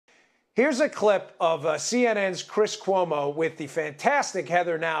Here's a clip of CNN's Chris Cuomo with the fantastic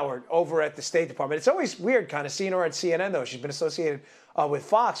Heather Nauert over at the State Department. It's always weird kind of seeing her at CNN, though. She's been associated with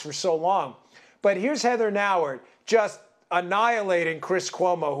Fox for so long. But here's Heather Nauert just annihilating Chris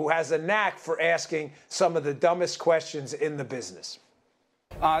Cuomo, who has a knack for asking some of the dumbest questions in the business.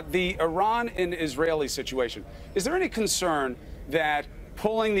 The Iran and Israeli situation. Is there any concern that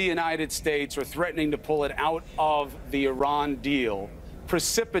pulling the United States or threatening to pull it out of the Iran deal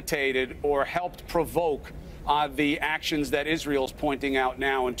precipitated or helped provoke the actions that Israel's pointing out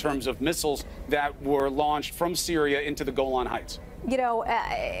now in terms of missiles that were launched from Syria into the Golan Heights? You know,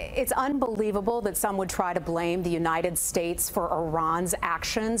 it's unbelievable that some would try to blame the United States for Iran's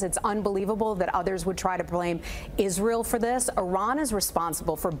actions. It's unbelievable that others would try to blame Israel for this. Iran is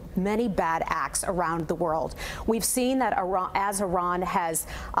responsible for many bad acts around the world. We've seen that Iran has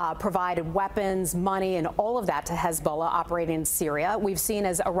provided weapons, money, and all of that to Hezbollah operating in Syria. We've seen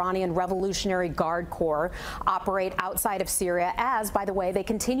as Iranian Revolutionary Guard Corps operate outside of Syria as, by the way, they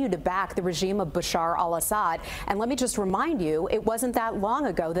continue to back the regime of Bashar al-Assad. And let me just remind you, it wasn't that long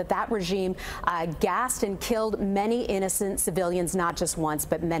ago that that regime gassed and killed many innocent civilians, not just once,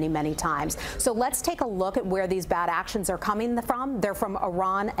 but many, many times. So let's take a look at where these bad actions are coming from. They're from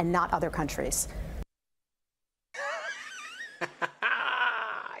Iran and not other countries.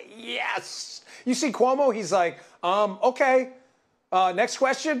 Yes. You see Cuomo, he's like, okay, next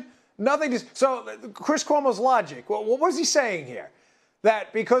question. Nothing. So Chris Cuomo's logic, well, what was he saying here?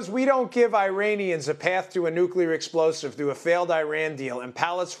 That because we don't give Iranians a path to a nuclear explosive through a failed Iran deal and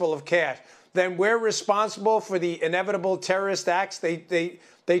pallets full of cash, then we're responsible for the inevitable terrorist acts they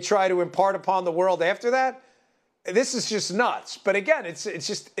try to impart upon the world after that? This is just nuts. But again, it's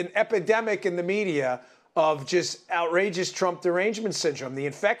just an epidemic in the media of just outrageous Trump derangement syndrome. The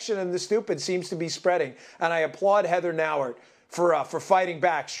infection and the stupid seems to be spreading. And I applaud Heather Nauert for fighting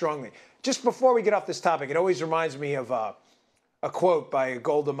back strongly. Just before we get off this topic, it always reminds me of a quote by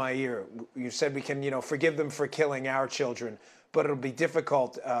Golda Meir. You said we can, forgive them for killing our children, but it'll be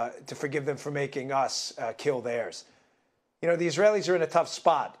difficult to forgive them for making us kill theirs. The Israelis are in a tough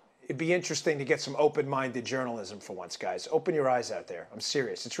spot. It'd be interesting to get some open-minded journalism for once, guys. Open your eyes out there. I'm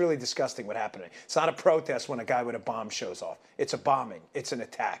serious. It's really disgusting what's happening. It's not a protest when a guy with a bomb shows off. It's a bombing. It's an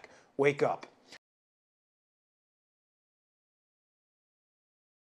attack. Wake up.